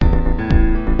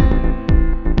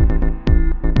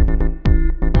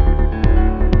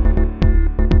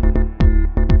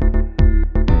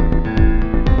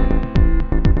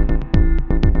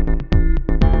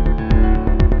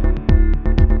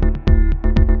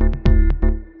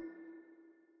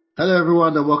Hello,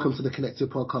 everyone, and welcome to the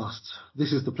Connected Podcast.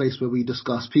 This is the place where we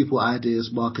discuss people, ideas,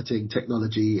 marketing,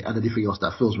 technology, and anything else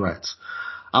that feels right.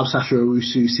 I'm Sasha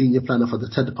Owusu, Senior Planner for the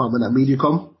TED Department at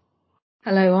MediaCom.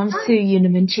 Hello, I'm Sue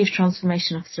Uniman, Chief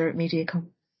Transformation Officer at MediaCom.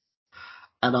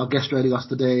 And our guest joining us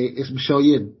today is Michelle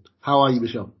Yin. How are you,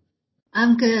 Michelle?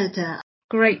 I'm good.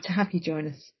 Great to have you join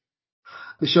us.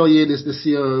 Michelle Yin is the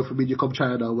COO for MediaCom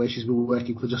China, where she's been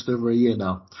working for just over a year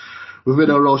now. Within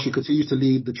her role, she continues to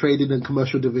lead the trading and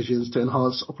commercial divisions to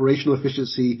enhance operational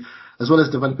efficiency, as well as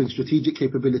developing strategic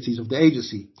capabilities of the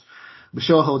agency.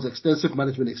 Michelle holds extensive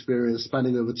management experience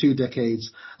spanning over 2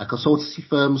 decades at consultancy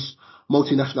firms,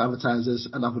 multinational advertisers,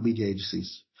 and other media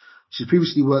agencies. She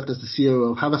previously worked as the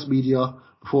COO of Havas Media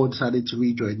before deciding to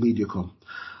rejoin MediaCom.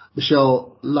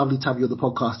 Michelle, lovely to have you on the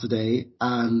podcast today,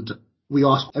 and we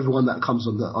ask everyone that comes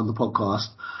on the podcast,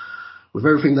 with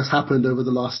everything that's happened over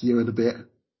the last year and a bit,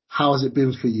 how has it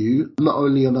been for you, not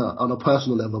only on a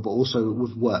personal level, but also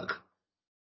with work?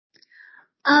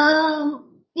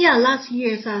 Last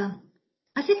year's, I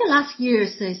think the last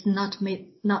year's is not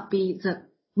be the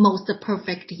most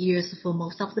perfect years for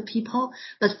most of the people,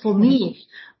 but for me,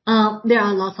 there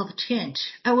are lots of change.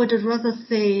 I would rather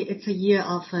say it's a year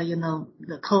of,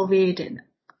 the COVID and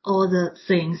all the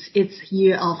things. It's a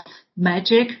year of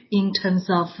magic in terms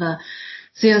of,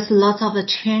 there's lots of the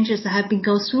changes that have been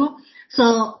go through.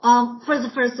 So, for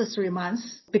the first 3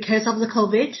 months, because of the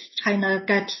COVID,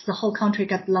 the whole country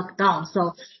got locked down.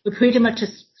 So we pretty much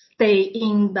stay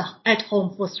at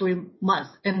home for 3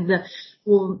 months, and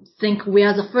we think we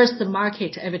are the first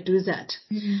market to ever do that.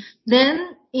 Mm-hmm. Then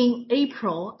in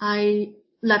April, I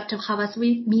left Havas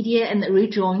Media and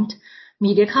rejoined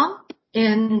MediaCom,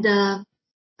 and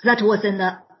that was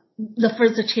the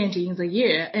first change in the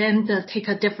year, and take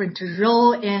a different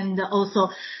role, and also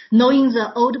knowing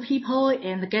the old people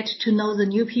and get to know the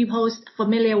new people,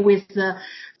 familiar with the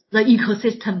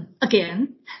ecosystem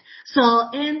again. So,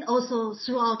 and also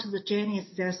throughout the journeys,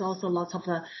 there's also lots of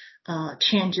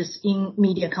changes in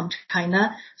MediaCom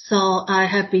China. So I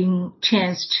have been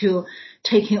chance to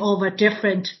taking over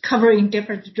covering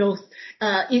different roles,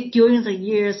 during the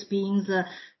years, being the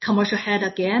commercial head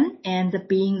again, and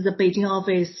being the Beijing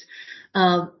office,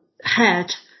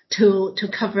 head to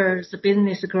cover the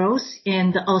business growth,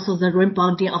 and also the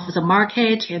rebounding of the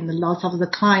market, and lots of the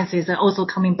clients is also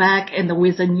coming back and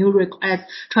with a new request,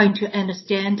 trying to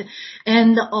understand,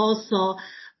 and also,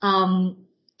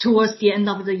 towards the end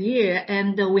of the year,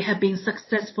 and we have been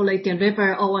successfully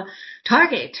deliver our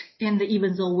target, and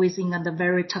even though within a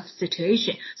very tough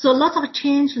situation. So lots of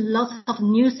change, lots of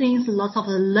new things, lots of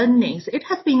learnings. It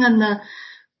has been a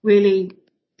really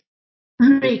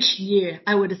rich year,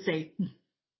 I would say.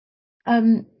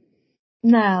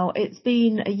 Now it's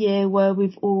been a year where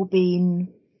we've all been,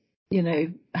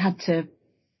 had to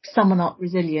summon up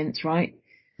resilience, right?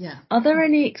 Yeah. Are there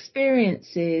any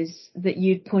experiences that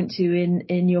you'd point to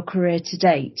in your career to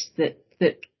date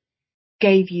that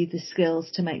gave you the skills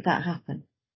to make that happen?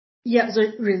 Yeah,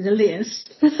 the resilience.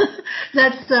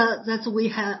 That's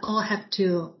we all have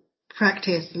to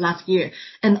practice last year.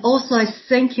 And also I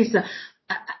think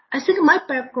I think my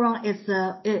background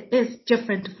is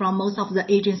different from most of the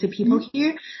agency people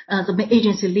here, the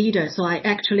agency leader. So I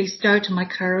actually started my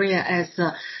career as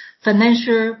a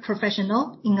financial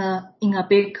professional in a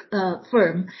big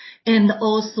firm, and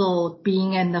also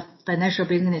being a financial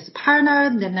business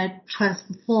partner. Then I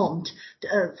transformed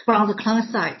from the client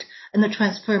side and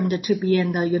transformed to be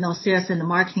in the sales and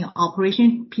marketing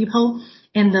operation people,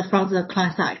 and from the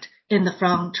client side, and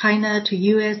from China to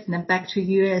US and then back to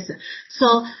US.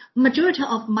 So majority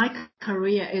of my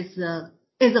career is a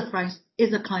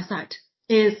client side,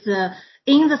 is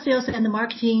in the sales and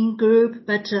marketing group,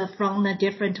 but from the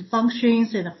different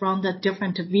functions and from the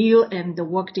different view, and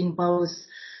worked in both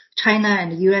China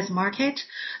and US market.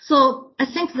 So I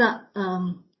think that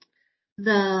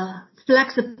the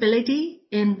flexibility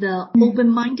and the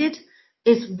open-minded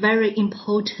is very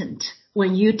important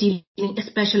when you dealing,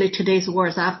 especially today's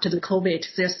world after the COVID.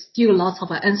 There's still lots of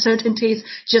uncertainties.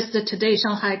 Just today,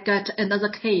 Shanghai got another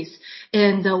case,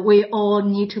 and we all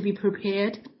need to be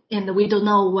prepared. And we don't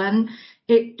know when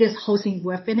this whole thing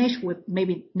will finish. We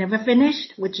maybe never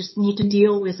finished. We just need to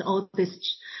deal with all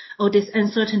these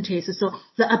uncertainties. So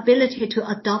the ability to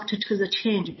adapt to the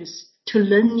changes, to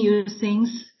learn new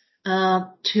things,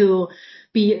 to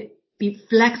be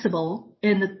flexible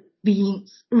and being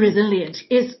resilient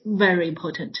is very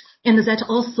important. And that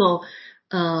also,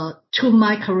 to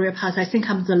my career path, I think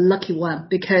I'm the lucky one,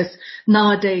 because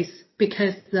nowadays,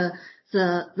 because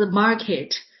the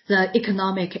market, the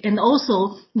economic, and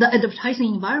also the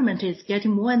advertising environment is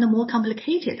getting more and more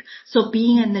complicated. So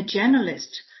being a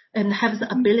journalist, and have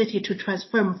the ability to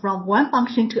transform from one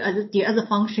function to the other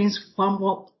functions, from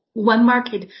one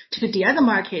market to the other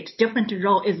market, different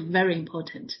role is very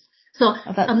important. So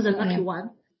I'm the lucky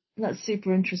one. That's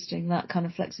super interesting, that kind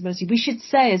of flexibility. We should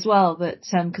say as well that,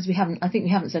 because I think we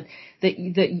haven't said that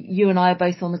you and I are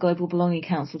both on the Global Belonging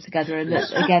Council together, and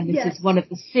that again, this is one of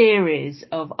the series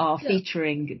of our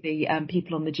featuring the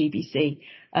people on the GBC.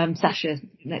 Sasha,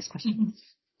 next question.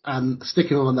 And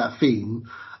sticking on that theme,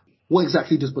 what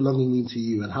exactly does belonging mean to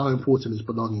you, and how important is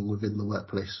belonging within the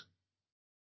workplace?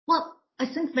 Well,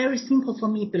 I think very simple for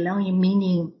me, belonging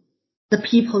meaning the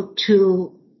people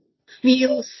to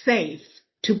feel safe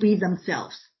to be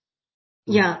themselves.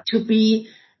 Yeah, to be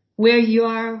where you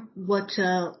are, what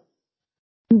is,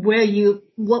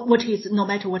 no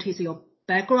matter what is your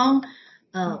background,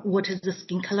 what is the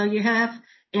skin color you have,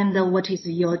 and what is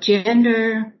your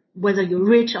gender, whether you're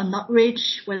rich or not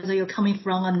rich, whether you're coming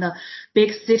from a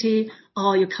big city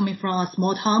or you're coming from a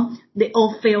small town, they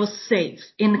all feel safe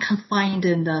and confined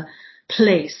in the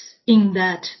place, in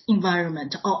that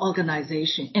environment or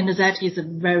organization. And that is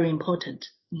very important.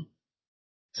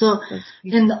 So,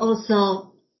 and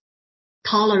also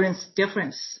tolerance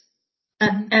difference,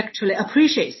 and actually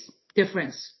appreciates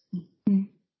difference.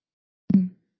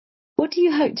 What do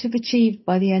you hope to have achieved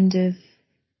by the end of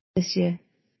this year?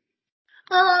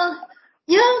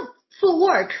 For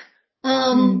work,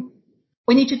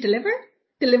 we need to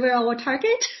deliver our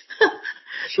target.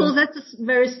 Sure. So that's a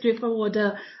very straightforward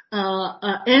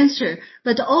answer.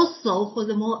 But also for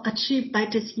the more achieved by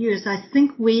this year, I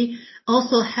think we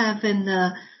also have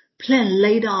a plan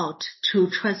laid out to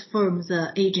transform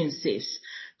the agencies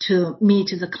to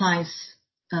meet the clients'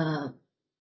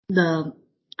 the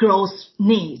growth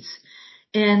needs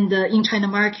and in China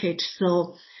market.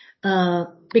 So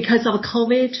because of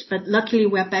COVID, but luckily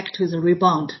we're back to the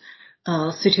rebound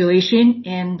situation,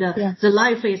 and the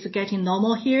life is getting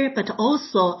normal here. But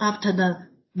also after the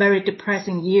very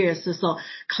depressing years, so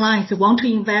clients want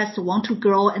to invest, want to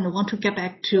grow, and want to get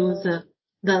back to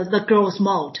the growth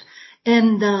mode.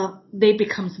 And they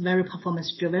becomes very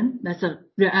performance driven. That's a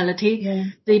reality. Yeah.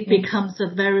 They becomes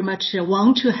very much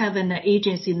want to have an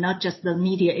agency, not just the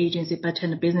media agency, but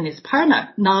a business partner.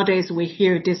 Nowadays we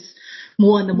hear this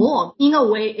more and more. In a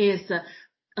way, is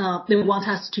they want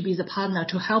us to be the partner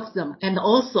to help them, and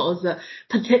also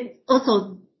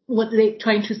what they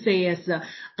trying to say is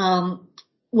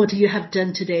what you have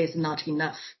done today is not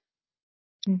enough.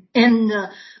 And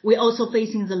we're also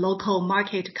facing the local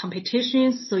market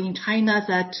competitions. So in China,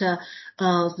 that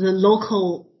the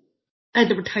local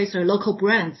advertiser, local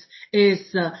brands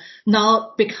is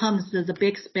now becomes the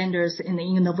big spenders and the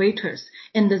innovators,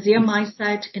 and their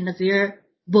mindset and their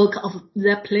book of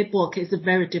their playbook is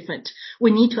very different.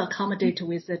 We need to accommodate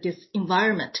with this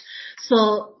environment.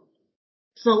 So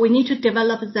we need to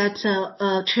develop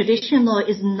that traditional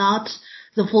is not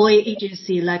the voice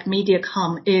agency like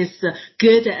MediaCom is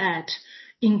good at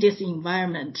in this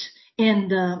environment, and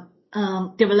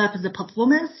develop the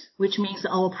performance, which means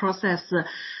our process,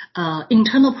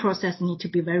 internal process need to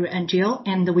be very agile,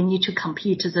 and we need to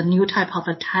compete the new type of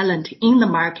a talent in the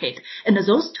market. And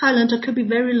those talent could be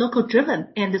very local driven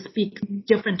and speak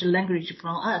different language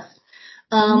from us.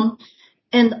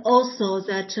 And also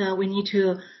that we need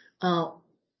to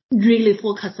really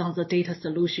focus on the data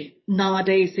solution.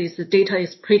 Nowadays, the data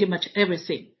is pretty much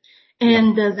everything.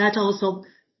 And that also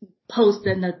posed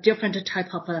a different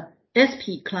type of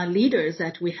SP client leaders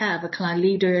that we have. Client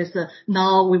leaders,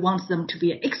 now we want them to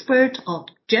be an expert or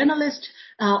journalist,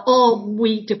 or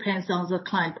we depends on the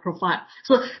client profile.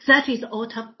 So that is all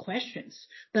tough questions.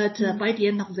 But by the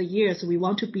end of the years, we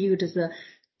want to build the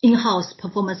in-house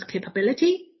performance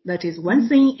capability. That is one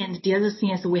thing. And the other thing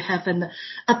is we have an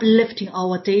uplifting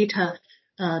our data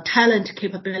talent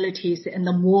capabilities and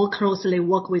more closely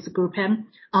work with GroupM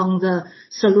on the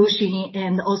solution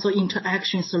and also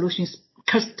interaction solutions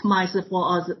customized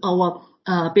for our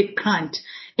big client.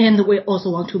 And we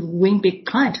also want to win big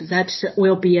clients. That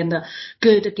will be a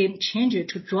good game changer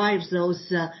to drive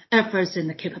those efforts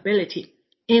and the capability.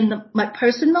 In my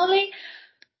personally,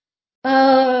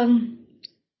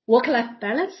 work-life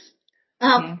balance.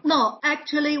 No,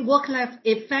 actually work-life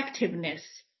effectiveness.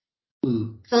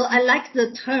 So I like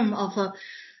the term of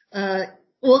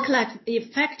work-life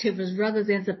effectiveness rather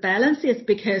than the balance, is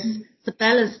because the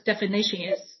balance definition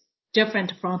is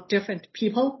different from different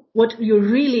people. What you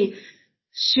really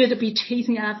should be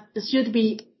chasing after should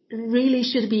be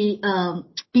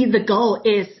the goal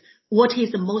is what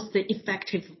is the most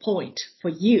effective point for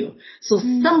you. So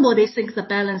somebody thinks the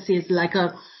balance is like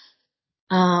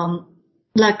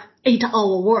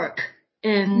 8-hour work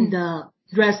and the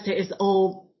rest is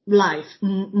all life.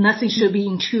 Nothing should be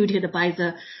intruded by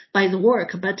the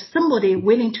work, but somebody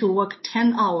willing to work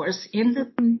 10 hours in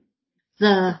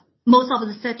the most of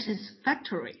the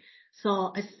satisfactory.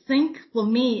 So I think for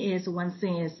me is one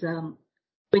thing is,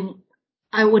 when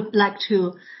I would like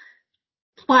to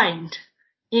find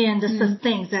and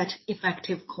sustain that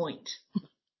effective point.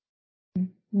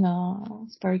 No,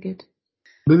 it's very good.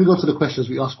 Moving on to the questions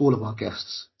we ask all of our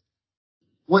guests.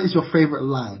 What is your favorite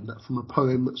line from a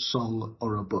poem, song,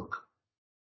 or a book?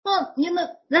 Well,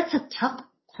 that's a tough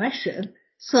question.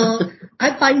 So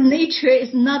I by nature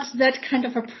is not that kind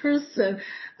of a person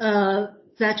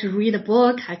that read a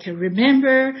book I can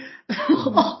remember,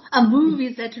 or a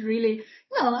movie that really,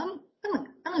 I'm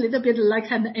a little bit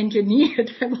like an engineer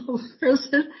type of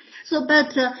person. So,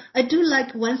 but I do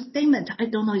like one statement. I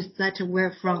don't know if that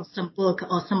were from some book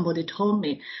or somebody told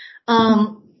me.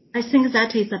 I think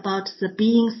that is about the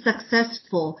being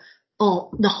successful,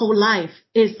 or the whole life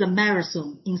is a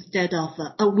marathon instead of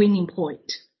a winning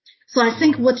point. So I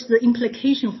think what the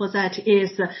implication for that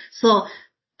is,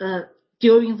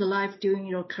 during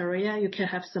your career, you can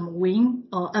have some win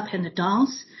or up and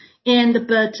downs.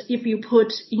 But if you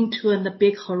put into the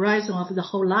big horizon of the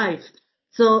whole life,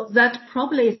 so that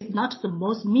probably is not the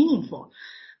most meaningful.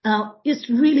 It's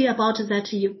really about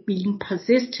that you being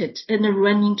persistent and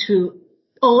running to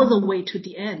all the way to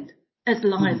the end as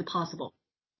long as possible.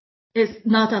 It's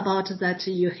not about that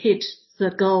you hit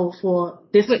the goal for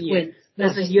this year.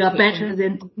 That you are better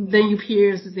than your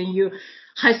peers, than your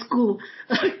high school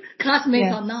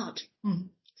classmates or not.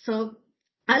 So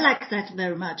I like that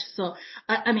very much. So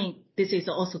I mean, this is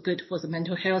also good for the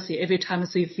mental health. Every time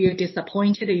you feel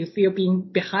disappointed, you feel being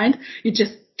behind, you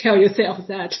just tell yourself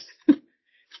that.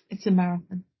 It's a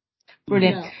marathon.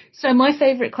 Brilliant. Yeah. So my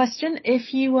favourite question,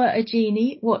 if you were a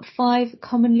genie, what 5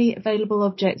 commonly available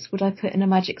objects would I put in a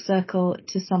magic circle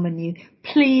to summon you?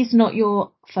 Please not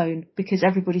your phone, because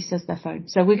everybody says their phone.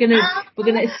 So we're gonna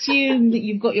assume that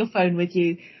you've got your phone with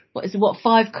you. What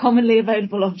 5 commonly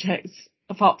available objects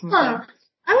apart from a phone?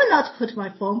 I will not put my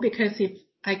phone, because if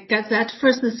I get that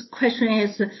first question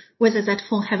is whether that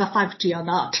phone have a 5G or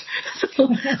not. So,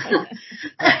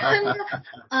 and,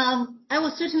 I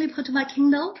will certainly put my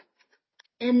Kindle.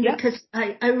 And because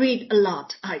I read a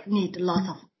lot, I need a lot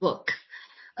of book.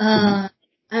 I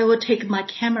will take my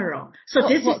camera. So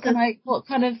what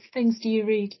kind of things do you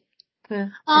read? Is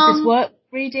this work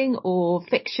reading or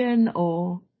fiction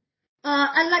or?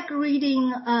 I like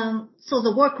reading. So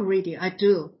the work reading I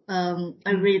do.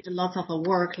 I read a lot of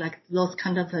work, like those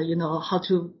kind of, how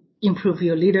to improve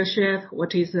your leadership.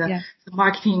 What is the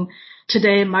marketing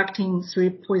today? Marketing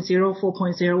 3.0,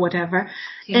 4.0, whatever.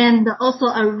 Yeah. And also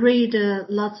I read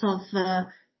lots of. I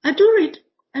read.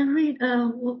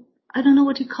 I don't know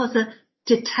what you call the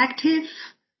detective.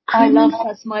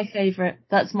 That's my favorite.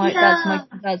 That's my.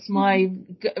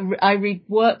 I read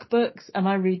workbooks and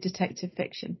I read detective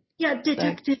fiction. Yeah,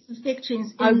 detective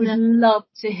fictions. I would love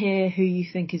to hear who you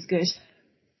think is good.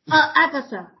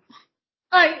 Agatha.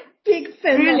 I'm big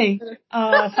fan. Really?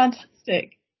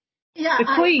 Fantastic. Yeah. The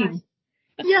Queen.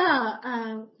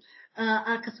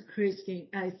 Agatha Christie.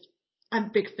 I'm a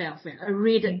big fan of her. I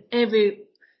read every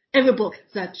book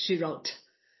that she wrote.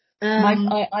 I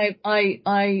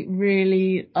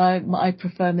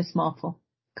prefer Miss Marple.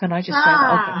 Can I just say that?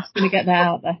 I'm just going to get that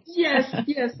out there. Yes.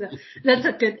 That's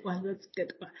a good one.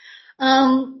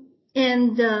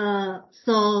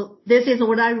 So this is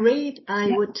what I read.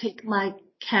 I would take my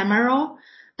camera.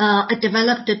 I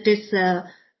developed this, I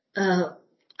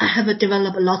have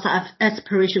developed a lot of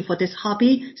aspiration for this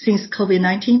hobby since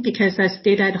COVID-19, because I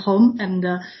stayed at home and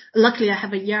luckily I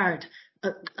have a yard.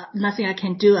 Nothing I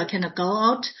can do. I cannot go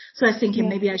out. So I think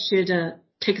maybe I should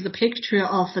take the picture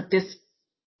of this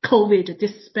COVID,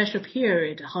 this special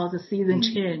period, how the season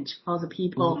changed, how the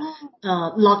people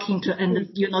lock into, and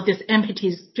this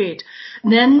empty street.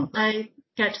 Then I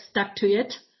get stuck to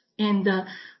it, and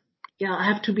I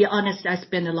have to be honest, I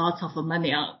spend a lot of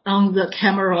money on the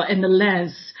camera and the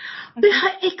lens. They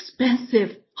are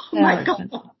expensive. Oh my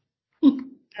God.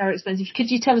 Very expensive.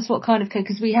 Could you tell us what kind of,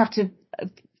 because we have to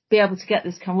be able to get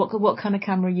this camera, what kind of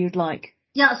camera you'd like?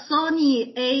 Yeah,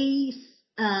 Sony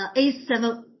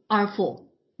A7R4.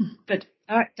 Good.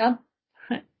 All right, done.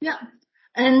 Yeah.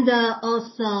 And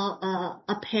also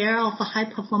a pair of high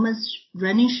performance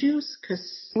running shoes,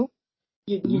 because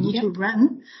you need to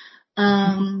run.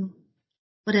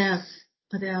 What else?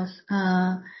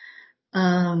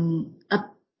 A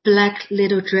black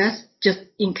little dress, just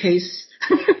in case.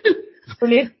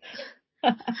 Brilliant.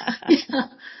 Yeah.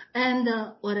 And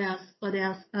what else?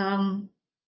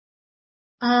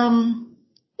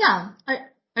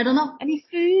 I don't know. Any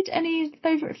food? Any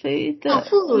favourite food?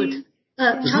 Food. There's a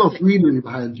lot Chocolate. of greenery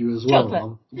behind you as well.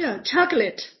 Chocolate. Yeah,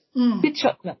 chocolate. Good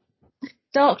chocolate.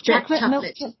 Dark chocolate, Black milk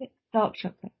chocolate. chocolate, dark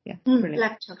chocolate. Yeah, brilliant.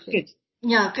 Black chocolate. Good.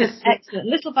 Yeah, Good. Excellent.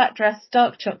 Little back dress,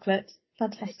 dark chocolate.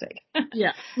 Fantastic.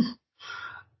 yeah.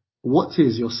 What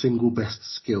is your single best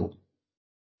skill?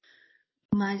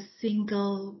 My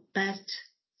single best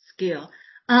skill.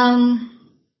 I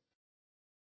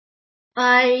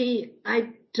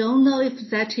don't know if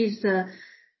that is a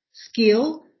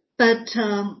skill, but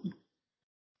I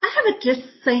have this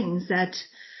thing that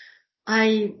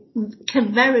I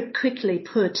can very quickly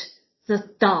put the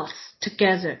dots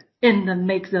together and then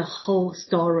make the whole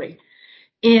story.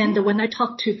 And when I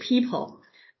talk to people,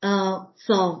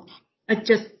 so I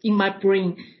just in my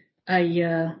brain,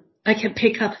 I can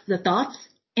pick up the dots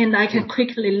and I can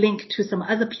quickly link to some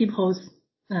other people's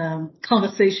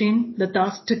conversation, the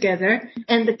dots together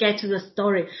and get to the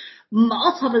story.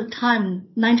 Most of the time,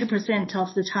 90%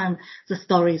 of the time, the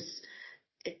story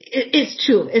it's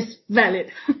true, it's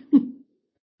valid.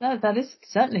 No, that is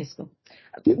certainly a skill.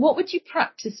 What would you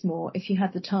practice more if you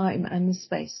had the time and the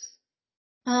space?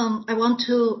 I want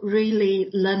to really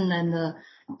learn the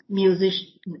musical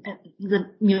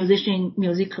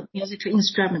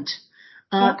instrument.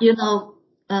 You know,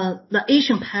 the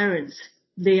Asian parents,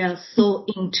 they are so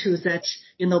into that,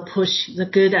 you know, push the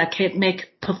good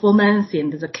academic performance,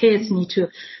 and the kids need to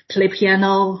play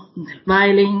piano,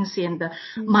 violins, and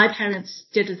my parents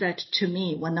did that to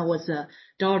me when I was a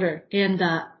daughter, and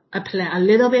I play a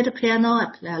little bit of piano, I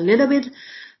play a little bit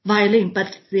violin,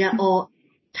 but they are all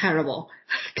terrible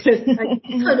because I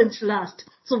couldn't last.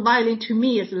 So violin to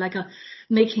me is like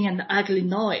making an ugly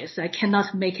noise. I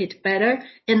cannot make it better.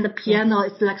 And the piano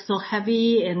is like so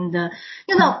heavy, and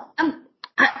you know,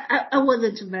 I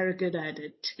wasn't very good at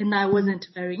it, and I wasn't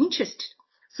very interested.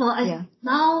 So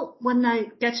now when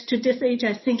I get to this age,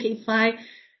 I think if I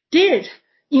did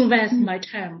invest my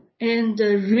time and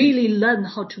really learn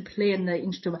how to play an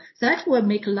instrument, that will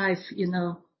make life, you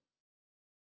know,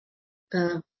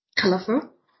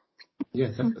 colorful. Yeah,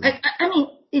 definitely. I mean,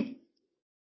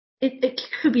 it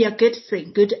could be a good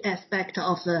thing, good aspect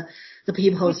of the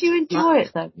people's Would you enjoy life.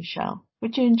 it though, Michelle?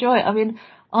 Would you enjoy it? I mean,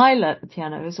 I learnt the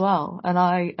piano as well, and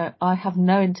I have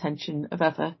no intention of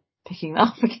ever picking that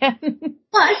up again.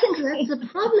 Well, I think that's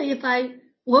probably if I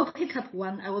will pick up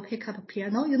one, I will pick up a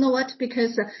piano. You know what?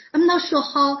 Because I'm not sure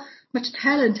how much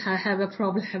talent I have. I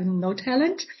probably have no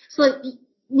talent. So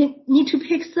you need to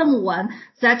pick someone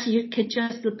that you can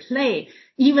just play,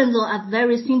 even though a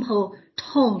very simple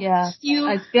tone. Yeah, Still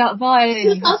violin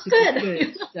you have sounds to good. be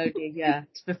good, don't you? Yeah,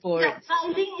 before it's.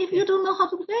 Violin, if you don't know how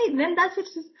to play, then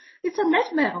it's a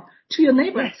nightmare to your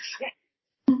neighbors.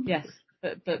 Yes,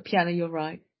 but piano, you're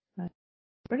right.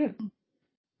 Brilliant.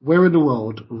 Where in the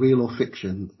world, real or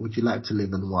fiction, would you like to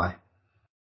live and why?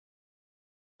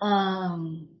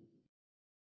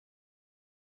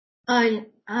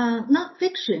 Not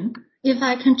fiction. If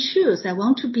I can choose, I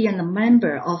want to be a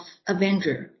member of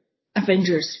Avengers.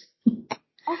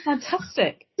 Oh,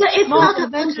 fantastic! Yeah, it's not about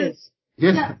Avengers.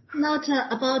 Yeah. not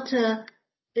about.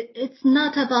 It's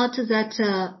not about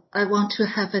that. I want to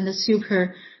have a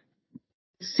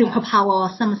superpower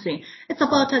or something. It's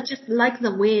about just like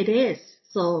the way it is.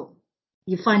 So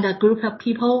you find a group of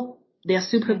people, they're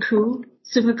super cool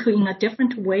in a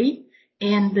different way,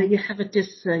 and you have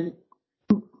this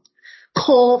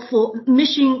call for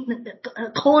mission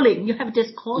calling. You have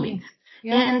this calling,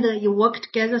 and you work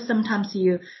together. Sometimes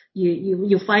you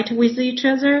fight with each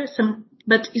other.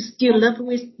 But you still love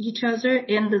with each other,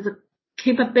 and the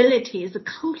capability is a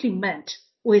complement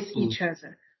with each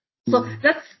other. So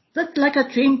that's like a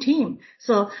dream team.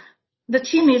 So the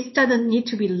team doesn't need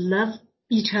to be love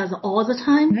each other all the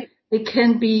time. Right. They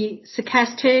can be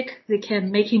sarcastic. They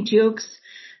can making jokes.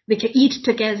 They can eat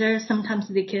together. Sometimes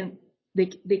they can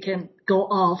go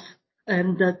off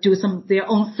and do some their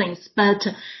own things, but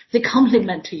they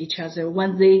complement each other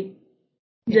when they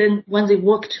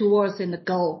work towards the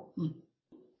goal. What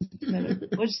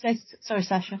did you say? Sorry,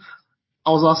 Sasha.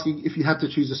 I was asking if you had to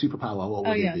choose a superpower, what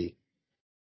would it be?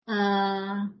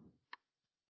 I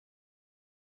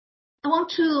want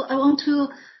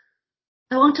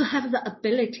to have the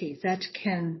ability that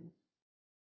can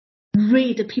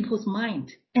read people's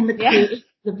mind and create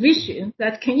the vision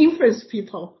that can influence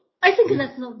people. I think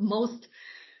that's the most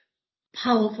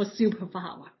powerful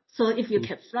superpower. So if you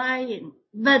can fly,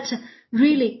 but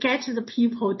really get the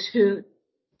people to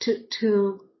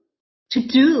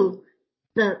do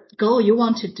the goal you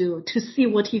want to do, to see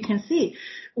what you can see,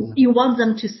 you want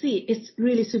them to see. It's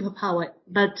really superpower,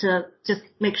 but just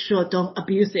make sure don't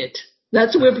abuse it.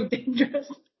 That will be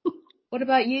dangerous. What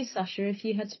about you, Sasha, if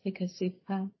you had to pick a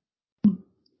superpower?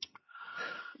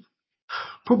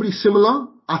 Probably similar.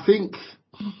 I think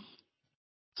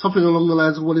something along the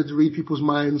lines of wanting to read people's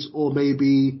minds, or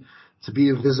maybe to be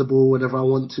invisible whenever I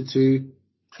wanted to.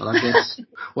 But I guess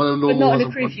one of the But normal not in a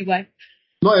ones. creepy way.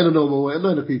 Not in a normal way,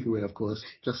 not in a creepy way, of course.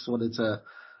 Just wanted to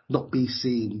not be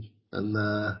seen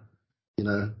and,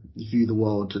 view the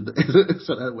world so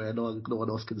that way no one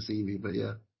else can see me. But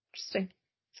yeah. Interesting.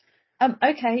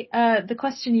 Okay. The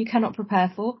question you cannot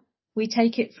prepare for. We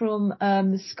take it from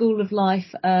the School of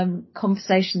Life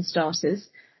conversation starters,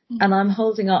 and I'm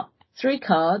holding up 3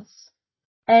 cards,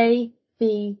 A,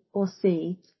 B, or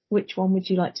C. Which one would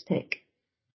you like to pick?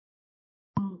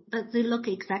 But they look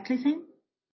exactly the same?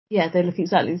 Yeah, they look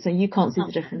exactly the same. You can't see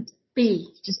the difference.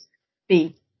 B. Just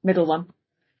B, middle one.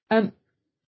 And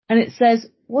it says,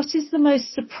 what is the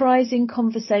most surprising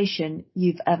conversation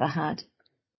you've ever had?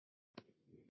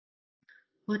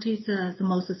 What is the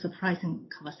most surprising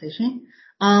conversation?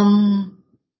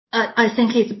 I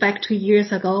think it's back 2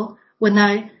 years ago when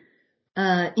in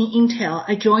Intel,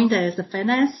 I joined as a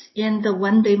finance, and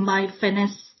one day my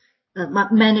finance my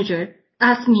manager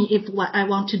asked me if I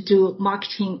want to do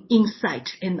marketing insight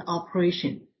and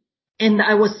operation. And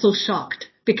I was so shocked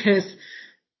because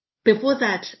before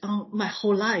that, my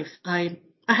whole life, I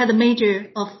had a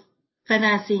major of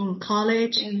finance in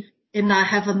college, and I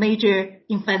have a major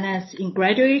in finance in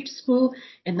graduate school,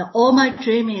 and all my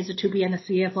dream is to be a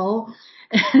CFO.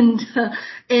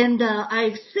 And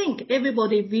I think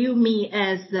everybody view me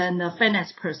as a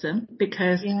finance person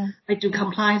because I do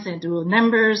compliance and do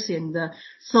numbers, and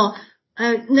so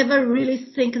I never really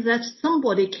think that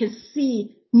somebody can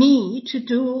see me to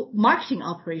do marketing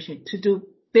operation, to do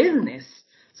business.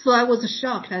 So I was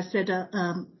shocked. I said,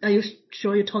 are you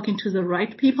sure you're talking to the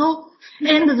right people?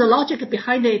 And the logic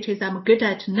behind it is I'm good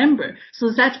at number.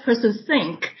 So that person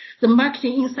think the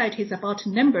marketing insight is about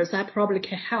numbers. I probably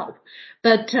can help,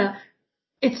 but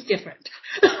it's different.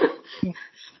 Okay.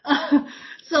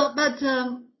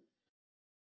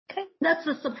 That's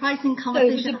a surprising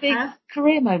conversation. So it was a big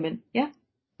career moment, yeah?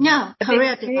 Yeah,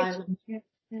 career development.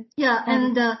 Yeah,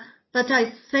 and but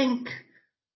I think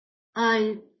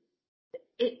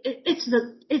it's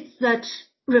that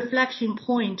reflection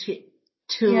point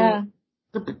to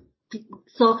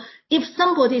so if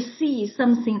somebody sees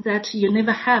something that you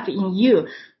never have in you,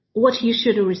 what you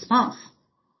should respond.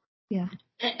 Yeah.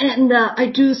 And I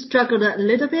do struggle a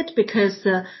little bit because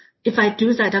if I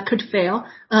do that, I could fail.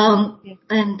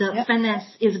 And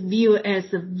finance is viewed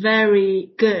as a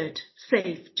very good,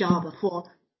 safe job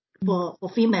for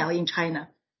female in China.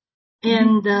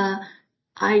 And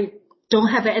I don't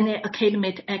have any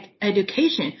academic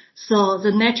education. So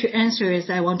the natural answer is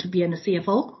I want to be a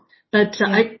CFO. But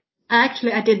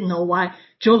I didn't know why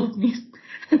Joe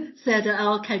said,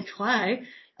 I can try.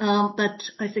 But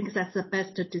I think that's the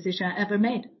best decision I ever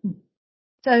made.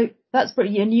 So that's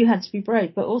brilliant. And you had to be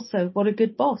brave, but also what a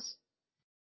good boss.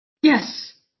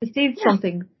 Yes. To see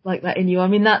something like that in you. I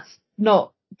mean, that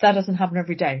doesn't happen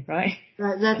every day, right?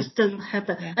 That doesn't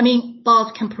happen. Yeah. I mean,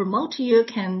 boss can promote you,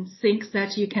 can think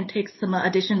that you can take some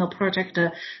additional project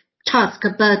task,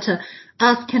 but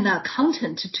asking an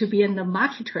accountant to be a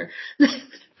marketer,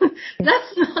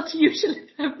 that's not usually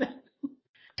happen.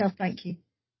 Oh, thank you.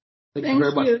 Thank you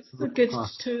very much. So good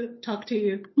to talk to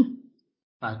you.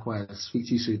 Likewise. Speak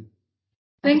to you soon.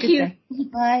 Thank you.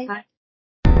 Bye. Bye.